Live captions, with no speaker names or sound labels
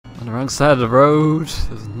On the wrong side of the road.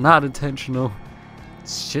 It was not intentional.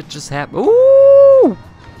 Shit just happened. Ooh!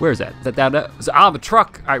 Where is that? Is that down there? It's on the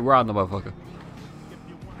truck. Alright, we're on the motherfucker.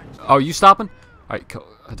 Oh, you stopping? Alright,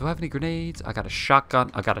 do I have any grenades? I got a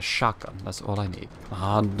shotgun. I got a shotgun. That's all I need.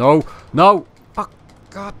 Ah, no. No! Fuck.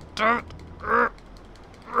 God damn it.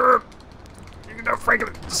 No,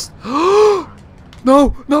 Franklin.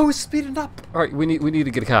 No, no, it's speeding up. All right, we need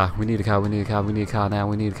to get a car. We need a car. We need a car. We need a car now.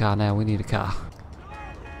 We need a car now. We need a car.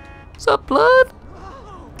 What's up, blood?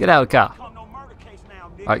 Get out of the car. All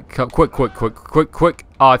right, quick.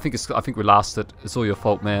 Oh, I think we lost it. It's all your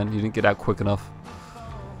fault, man. You didn't get out quick enough.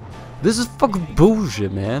 This is fucking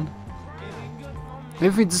bullshit, man.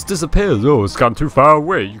 Everything just disappears. Oh, it's gone too far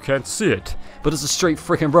away. You can't see it. But it's a straight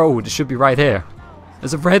freaking road. It should be right here.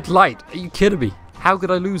 There's a red light. Are you kidding me? How could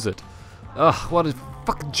I lose it? Ugh, what a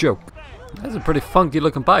fucking joke. That's a pretty funky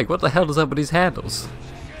looking bike. What the hell is up with these handles?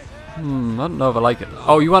 I don't know if I like it.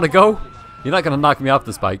 Oh, you want to go? You're not going to knock me off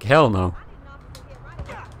this bike. Hell no.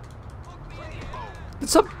 Did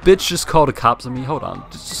some bitch just call the cops on me? Hold on.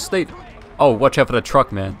 Just stay. Oh, watch out for that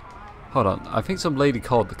truck, man. Hold on. I think some lady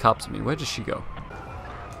called the cops on me. Where did she go?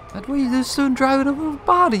 That way they're soon driving over his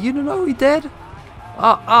body. You don't know he dead?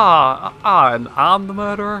 And I'm the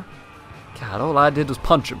murderer? God, all I did was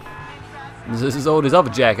punch him. These other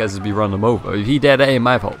jackasses be running him over. If he dead, that ain't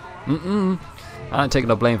my fault. I ain't taking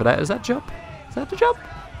no blame for that. Is that jump? Is that the jump?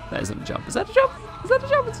 That isn't a jump. Is that the jump? Is that the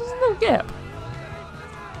jump? It's just a little gap.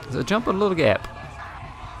 Is it a jump or a little gap?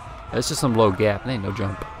 It's just some low gap. It ain't no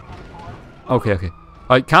jump. Okay.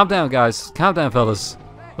 Alright, calm down, guys. Calm down, fellas.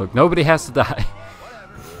 Look, nobody has to die.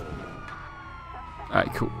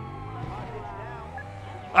 Alright, cool.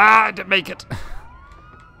 Ah, I didn't make it.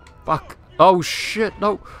 Fuck. Oh, shit.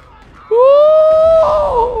 No.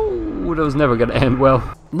 Ooh, that was never gonna end well.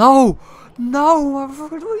 No!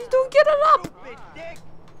 What are you doing? Get it up!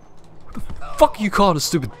 What the fuck you calling a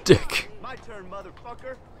stupid dick? My turn,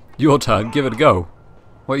 motherfucker. Your turn. Give it a go.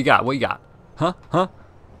 What you got? What you got? Huh?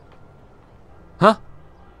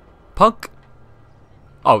 Punk?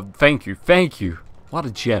 Oh, thank you. What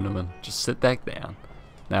a gentleman. Just sit back down.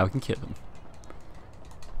 Now we can kill him.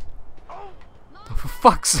 Oh, for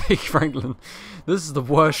fuck's sake, Franklin. This is the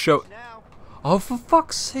worst show. Oh, for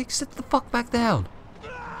fuck's sake, sit the fuck back down.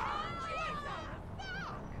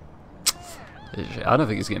 I don't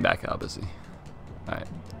think he's getting back up, is he? Alright,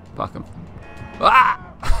 fuck him. Ah!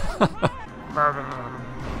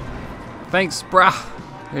 Thanks, brah.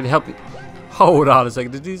 Here to help you. Hold on a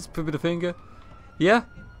second. Did you just put me the finger? Yeah?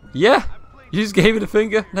 You just gave me the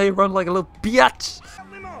finger? Now you run like a little biatch.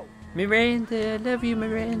 Miranda, I love you,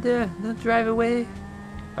 Miranda. Don't drive away.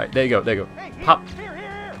 Alright, there you go. Pop.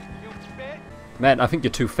 Man, I think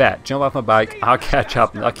you're too fat. Jump off my bike. I'll catch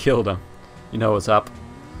up and I'll kill them. You know what's up.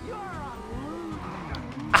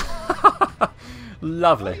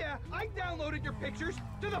 Lovely. Oh, yeah, I downloaded your pictures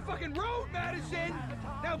to the fucking road, Madison.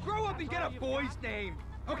 Now grow up and get a boy's name.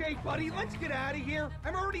 Okay, buddy, let's get out of here.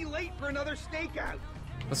 I'm already late for another stakeout.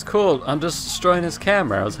 That's cool. I'm just destroying his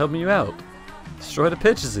camera. I was helping you out. Destroy the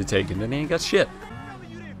pictures he's taking, then he ain't got shit.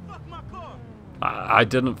 I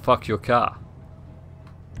didn't fuck your car.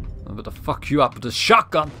 I'm about to fuck you up with a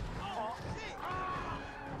shotgun.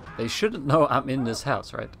 They shouldn't know I'm in this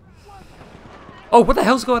house, right? Oh, what the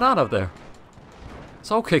hell's going on out there? It's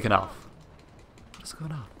all kicking off. What's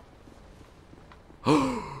going on?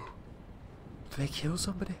 Did they kill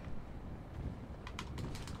somebody?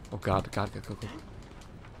 Oh God, go.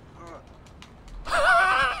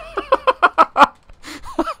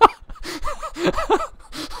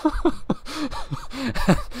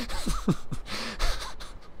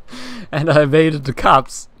 And I evaded the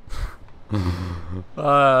cops.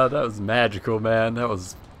 That was magical, man. That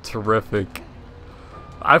was terrific.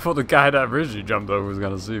 I thought the guy that originally jumped over was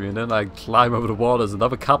gonna see me, and then I climb over the wall. There's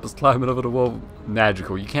another cop is climbing over the wall.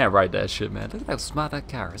 Magical. You can't write that shit, man. Look at how smart that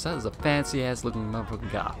car is. That is a fancy ass looking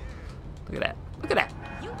motherfucking car. Look at that.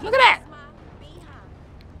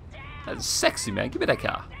 That's sexy, man. Give me that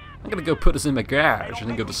car. I'm gonna go put this in my garage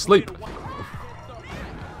and then go to sleep.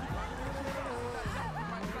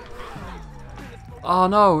 Oh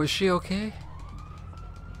no, is she okay?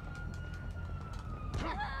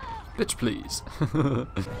 Bitch, please.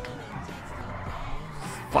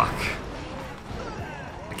 Fuck.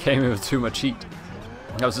 I came in with too much heat.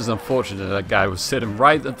 That was just unfortunate that guy was sitting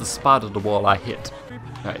right at the spot of the wall I hit.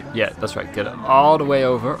 Alright, yeah, that's right. Get it all the way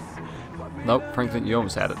over. Nope, Franklin, you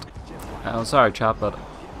almost had it. I'm sorry, Chop, but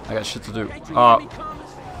I got shit to do.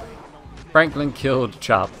 Franklin killed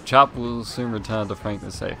Chop. Chop will soon return to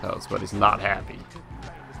Franklin's safe house, but he's not happy.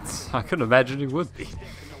 I couldn't imagine he would be.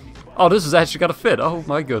 Oh, this has actually got to fit. Oh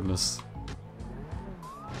my goodness.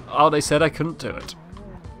 Oh, they said I couldn't do it.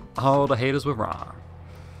 Oh, the haters were wrong.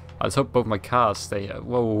 I just hope both my cars stay here.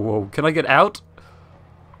 Whoa, whoa, whoa. Can I get out?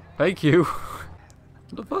 Thank you.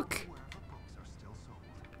 What the fuck?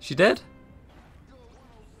 She dead?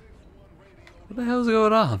 What the hell's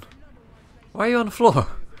going on? Why are you on the floor?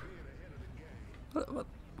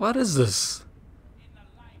 What is this?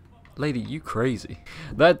 Lady, you crazy.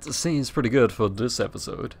 That seems pretty good for this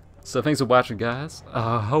episode. So thanks for watching, guys.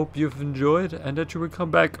 I hope you've enjoyed and that you will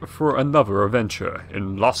come back for another adventure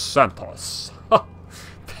in Los Santos.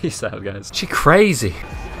 Peace out, guys. She crazy.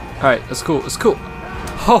 Alright, that's cool. It's cool.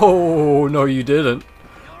 Oh, no you didn't.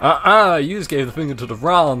 You just gave the finger to the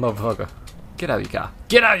wrong motherfucker. Get out of your car.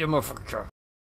 Get out of your motherfucker car.